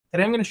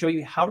Today I'm going to show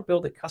you how to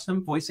build a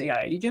custom voice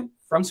AI agent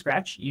from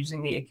scratch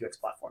using the AQX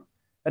platform.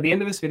 At the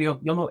end of this video,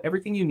 you'll know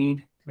everything you need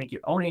to make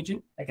your own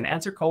agent that can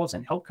answer calls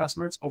and help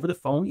customers over the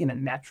phone in a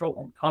natural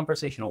and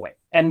conversational way.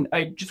 And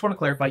I just want to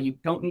clarify, you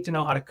don't need to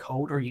know how to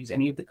code or use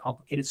any of the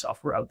complicated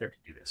software out there to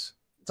do this.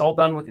 It's all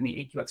done within the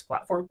AQX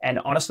platform. And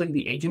honestly,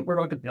 the agent we're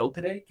going to build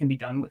today can be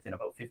done within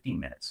about 15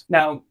 minutes.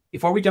 Now,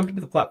 before we jump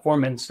into the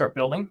platform and start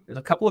building, there's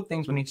a couple of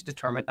things we need to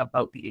determine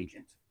about the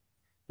agent.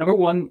 Number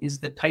one is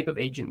the type of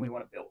agent we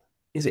want to build.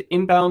 Is it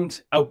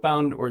inbound,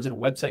 outbound, or is it a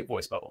website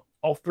voice bubble?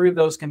 All three of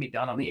those can be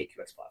done on the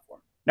AQX platform.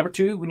 Number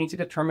two, we need to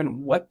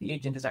determine what the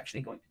agent is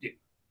actually going to do.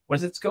 What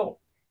is its goal?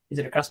 Is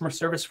it a customer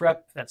service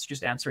rep that's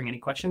just answering any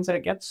questions that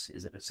it gets?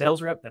 Is it a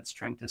sales rep that's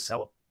trying to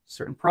sell a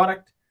certain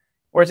product?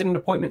 Or is it an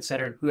appointment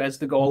setter who has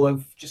the goal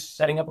of just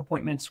setting up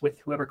appointments with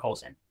whoever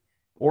calls in?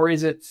 Or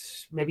is it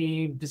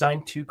maybe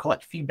designed to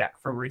collect feedback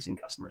from recent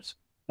customers?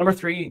 Number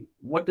three,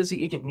 what does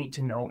the agent need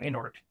to know in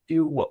order to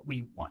do what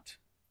we want?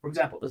 For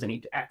example, does it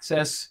need to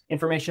access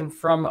information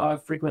from a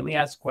frequently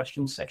asked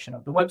questions section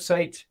of the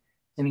website?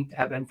 Does it need to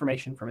have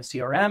information from a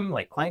CRM,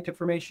 like client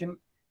information?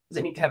 Does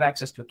it need to have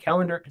access to a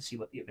calendar to see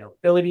what the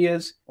availability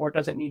is? Or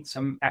does it need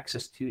some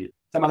access to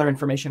some other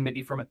information,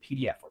 maybe from a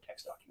PDF or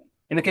text document?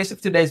 In the case of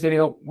today's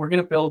video, we're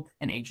going to build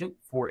an agent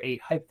for a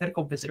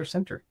hypothetical visitor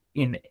center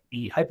in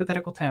the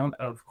hypothetical town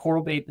of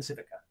Coral Bay,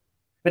 Pacifica.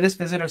 For this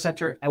visitor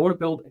center, I want to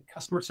build a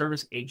customer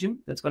service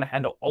agent that's going to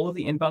handle all of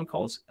the inbound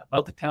calls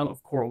about the town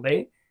of Coral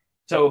Bay.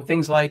 So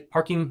things like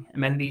parking,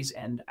 amenities,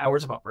 and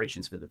hours of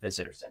operations for the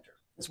visitor center,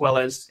 as well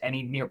as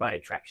any nearby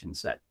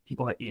attractions that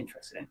people might be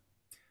interested in.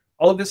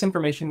 All of this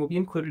information will be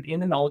included in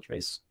the knowledge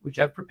base, which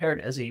I've prepared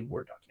as a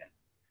Word document.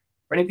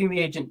 For anything the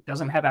agent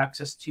doesn't have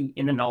access to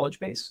in the knowledge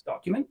base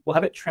document, we'll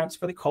have it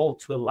transfer the call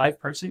to a live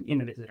person in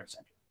the visitor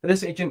center. For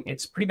this agent,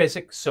 it's pretty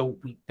basic, so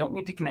we don't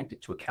need to connect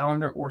it to a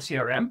calendar or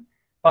CRM,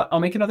 but I'll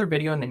make another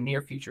video in the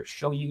near future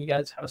showing you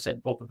guys how to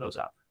set both of those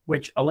up,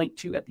 which I'll link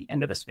to at the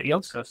end of this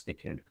video, so stay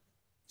tuned.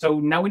 So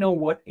now we know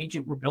what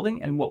agent we're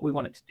building and what we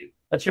want it to do.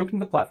 Let's jump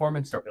into the platform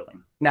and start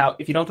building. Now,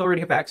 if you don't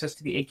already have access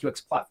to the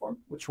AQX platform,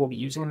 which we'll be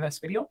using in this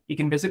video, you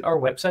can visit our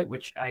website,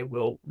 which I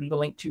will leave a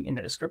link to in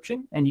the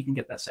description, and you can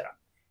get that set up.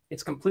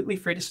 It's completely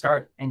free to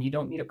start, and you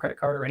don't need a credit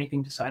card or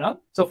anything to sign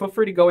up. So feel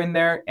free to go in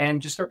there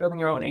and just start building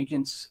your own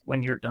agents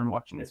when you're done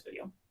watching this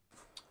video.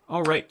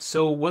 All right,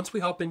 so once we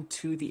hop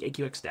into the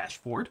AQX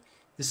dashboard,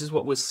 this is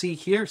what we'll see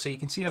here. So you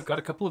can see I've got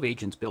a couple of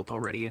agents built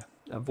already,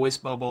 a voice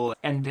bubble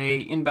and a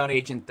inbound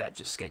agent that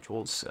just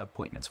schedules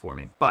appointments for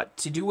me. But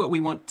to do what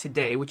we want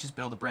today, which is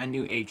build a brand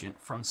new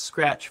agent from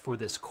scratch for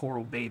this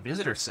Coral Bay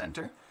Visitor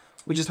Center,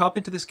 we just hop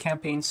into this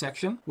campaign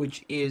section,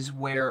 which is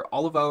where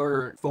all of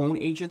our phone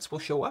agents will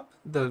show up.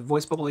 The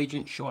voice bubble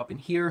agents show up in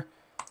here.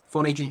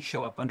 Phone agents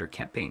show up under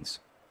campaigns.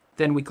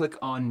 Then we click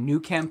on new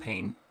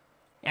campaign.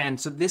 And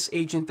so this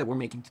agent that we're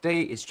making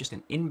today is just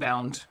an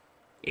inbound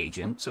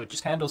agent, so it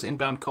just handles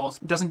inbound calls.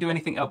 It doesn't do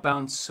anything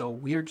outbound, so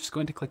we're just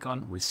going to click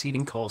on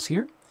receiving calls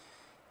here.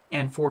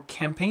 And for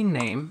campaign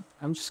name,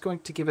 I'm just going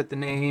to give it the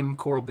name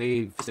Coral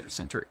Bay Visitor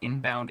Center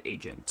Inbound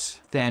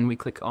Agent. Then we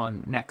click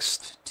on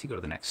next to go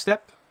to the next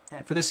step.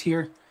 And for this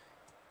here,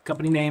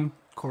 company name,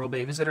 Coral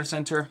Bay Visitor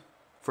Center.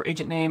 For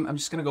agent name, I'm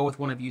just going to go with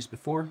one I've used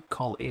before,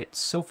 call it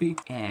Sophie.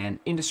 And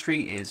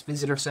industry is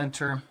Visitor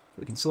Center.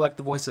 We can select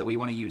the voice that we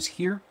want to use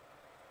here.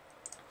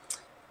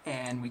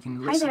 And we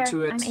can listen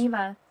to it. I'm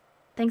Ava.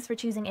 Thanks for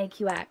choosing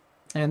AQX.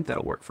 And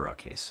that'll work for our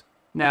case.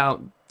 Now,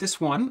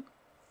 this one,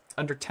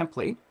 under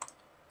template,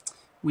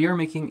 we are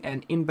making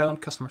an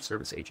inbound customer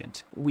service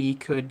agent. We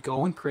could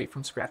go and create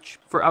from scratch.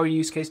 For our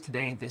use case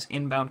today, this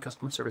inbound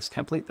customer service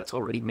template that's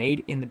already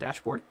made in the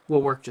dashboard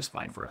will work just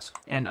fine for us.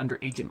 And under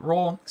agent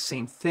role,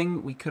 same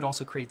thing. We could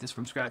also create this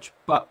from scratch,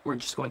 but we're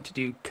just going to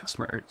do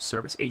customer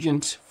service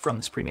agent from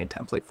this pre-made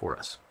template for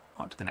us.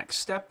 On to the next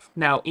step.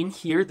 Now in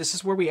here, this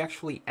is where we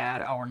actually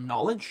add our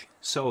knowledge.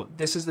 So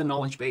this is the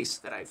knowledge base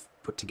that I've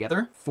put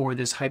together for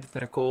this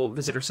hypothetical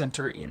visitor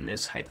center in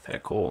this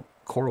hypothetical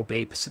Coral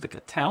Bay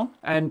Pacifica town.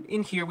 And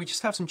in here, we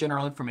just have some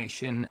general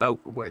information about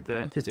where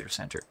the visitor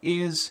center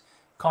is,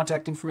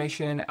 contact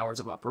information,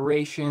 hours of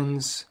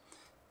operations,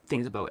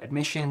 things about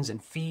admissions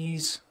and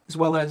fees, as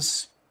well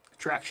as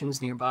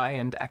attractions nearby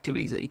and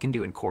activities that you can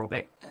do in Coral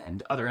Bay,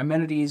 and other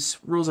amenities,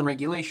 rules and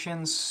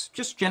regulations,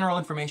 just general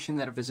information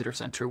that a visitor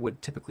center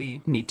would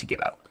typically need to give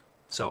out.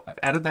 So I've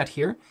added that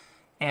here,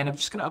 and I'm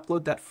just going to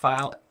upload that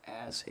file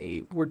as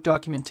a Word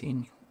document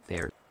in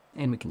there,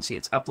 and we can see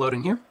it's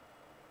uploading here.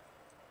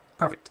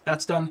 Perfect,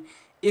 that's done.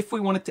 If we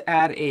wanted to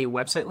add a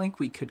website link,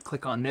 we could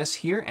click on this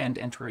here and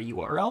enter a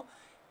URL.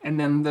 And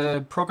then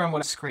the program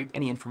will scrape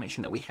any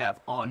information that we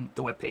have on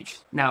the web page.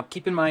 Now,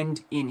 keep in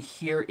mind in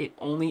here, it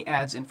only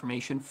adds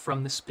information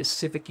from the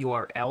specific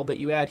URL that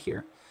you add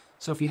here.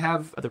 So if you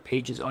have other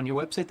pages on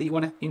your website that you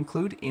want to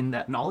include in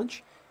that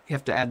knowledge, you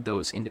have to add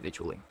those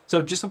individually.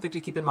 So just something to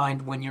keep in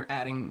mind when you're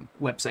adding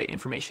website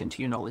information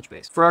to your knowledge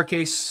base. For our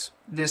case,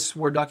 this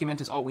Word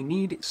document is all we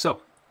need.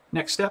 So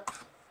next step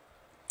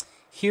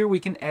Here we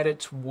can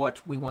edit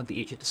what we want the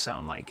agent to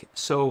sound like.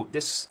 So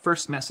this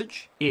first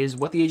message is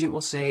what the agent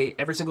will say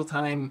every single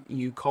time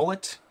you call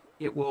it.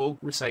 It will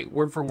recite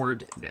word for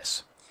word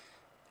this.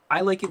 I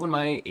like it when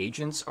my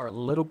agents are a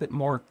little bit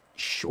more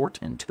short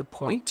and to the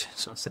point.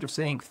 So instead of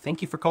saying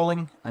thank you for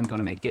calling, I'm going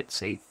to make it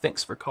say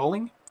thanks for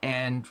calling.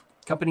 And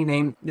company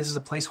name, this is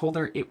a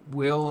placeholder. It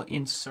will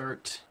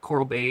insert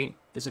Coral Bay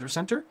Visitor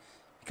Center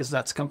because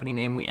that's the company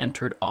name we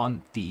entered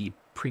on the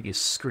previous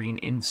screen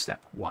in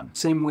step 1.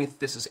 Same with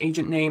this is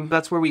agent name.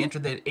 That's where we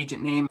entered the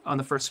agent name on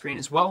the first screen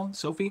as well,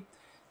 Sophie.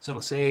 So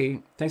it'll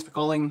say, thanks for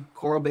calling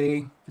Coral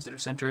Bay Visitor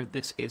Center.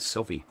 This is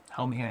Sophie.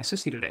 How may I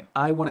assist you today?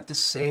 I want it to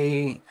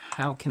say,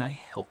 how can I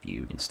help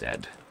you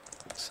instead?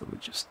 So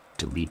we'll just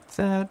delete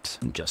that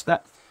and just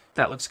that.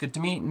 That looks good to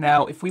me.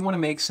 Now, if we want to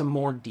make some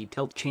more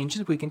detailed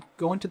changes, we can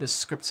go into the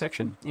script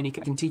section and you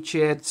can teach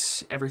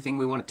it everything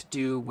we want it to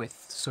do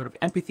with sort of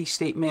empathy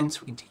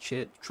statements. We can teach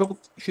it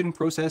troubleshooting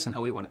process and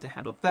how we want it to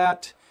handle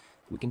that.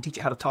 We can teach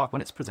it how to talk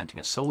when it's presenting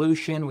a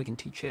solution. We can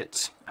teach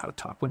it how to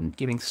talk when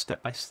giving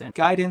step-by-step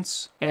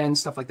guidance and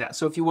stuff like that.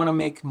 So if you want to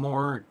make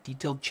more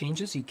detailed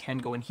changes, you can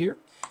go in here.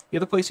 The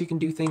other place you can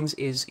do things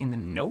is in the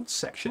notes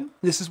section.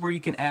 This is where you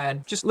can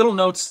add just little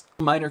notes,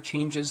 minor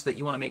changes that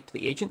you want to make to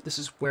the agent. This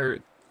is where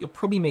you'll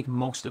probably make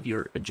most of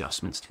your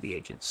adjustments to the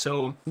agent.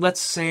 So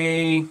let's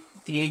say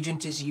the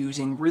agent is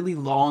using really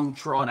long,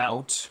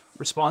 drawn-out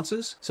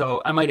responses. So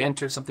I might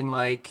enter something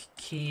like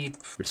keep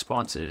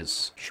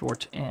responses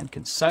short and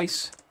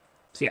concise.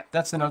 So yeah,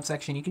 that's the note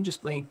section. You can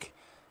just make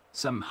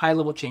some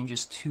high-level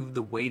changes to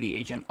the way the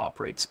agent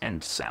operates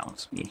and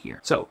sounds in here.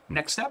 So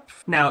next step.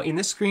 Now in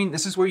this screen,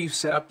 this is where you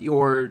set up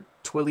your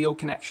Twilio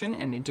connection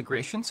and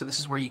integration. So this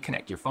is where you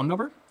connect your phone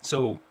number.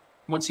 So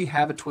once you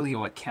have a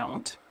Twilio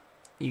account,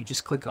 you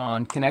just click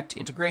on connect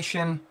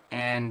integration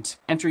and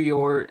enter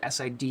your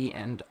SID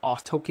and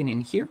auth token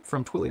in here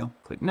from Twilio.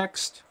 Click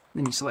next.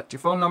 Then you select your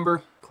phone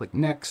number, click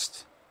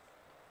next,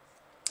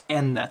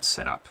 and that's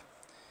set up.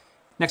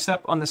 Next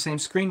up on the same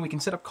screen, we can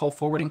set up call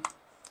forwarding.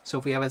 So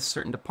if we have a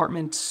certain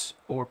department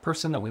or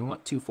person that we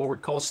want to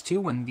forward calls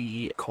to when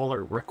the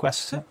caller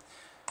requests it,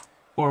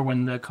 or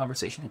when the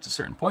conversation hits a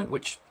certain point,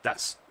 which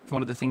that's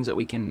one of the things that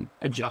we can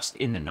adjust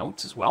in the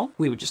notes as well,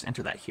 we would just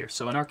enter that here.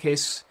 So in our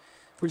case,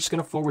 we're just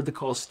going to forward the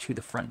calls to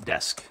the front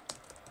desk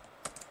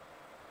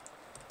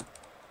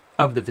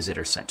of the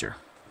visitor center.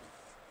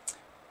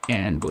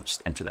 And we'll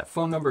just enter that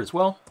phone number as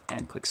well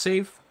and click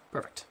save.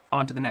 Perfect.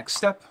 On to the next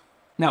step.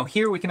 Now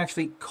here we can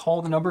actually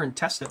call the number and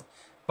test it,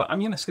 but I'm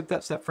going to skip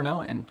that step for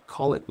now and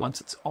call it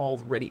once it's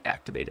already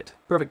activated.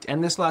 Perfect.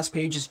 And this last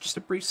page is just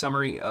a brief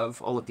summary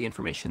of all of the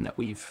information that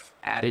we've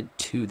added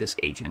to this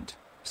agent.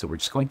 So we're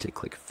just going to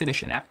click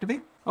finish and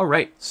activate. All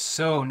right,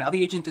 so now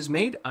the agent is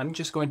made. I'm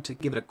just going to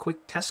give it a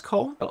quick test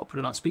call. I'll put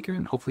it on speaker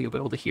and hopefully you'll be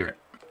able to hear it.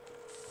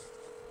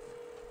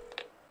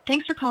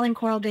 Thanks for calling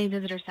Coral Bay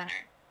Visitor Center.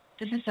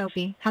 This is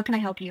Sophie. How can I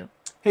help you?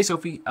 Hey,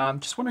 Sophie.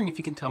 Just wondering if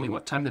you can tell me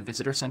what time the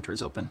visitor center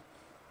is open.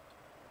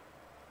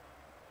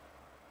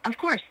 Of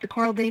course, the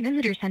Coral Bay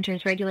Visitor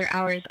Center's regular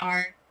hours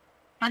are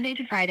Monday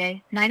to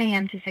Friday, 9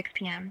 a.m. to 6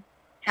 p.m.,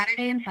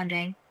 Saturday and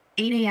Sunday,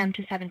 8 a.m.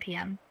 to 7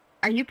 p.m.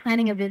 Are you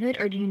planning a visit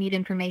or do you need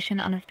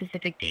information on a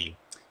specific date?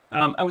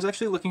 I was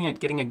actually looking at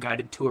getting a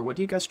guided tour. What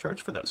do you guys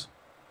charge for those?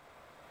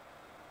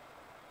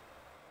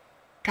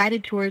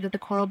 Guided tours at the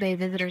Coral Bay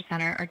Visitor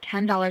Center are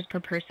 $10 per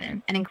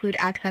person and include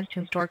access to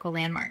historical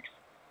landmarks.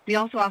 We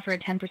also offer a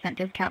 10%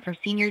 discount for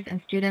seniors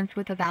and students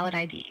with a valid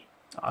ID.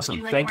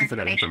 Awesome. Thank you for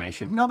that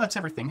information. No, that's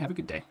everything. Have a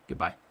good day.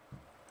 Goodbye.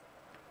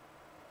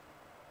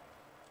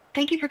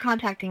 Thank you for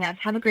contacting us.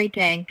 Have a great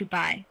day.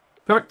 Goodbye.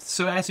 Perfect.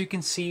 So as you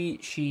can see,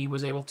 she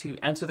was able to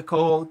answer the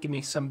call, give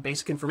me some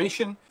basic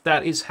information.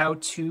 That is how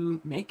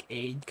to make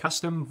a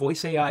custom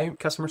voice AI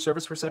customer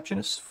service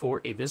receptionist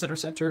for a visitor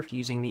center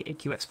using the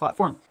AQX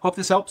platform. Hope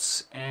this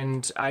helps,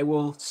 and I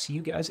will see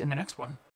you guys in the next one.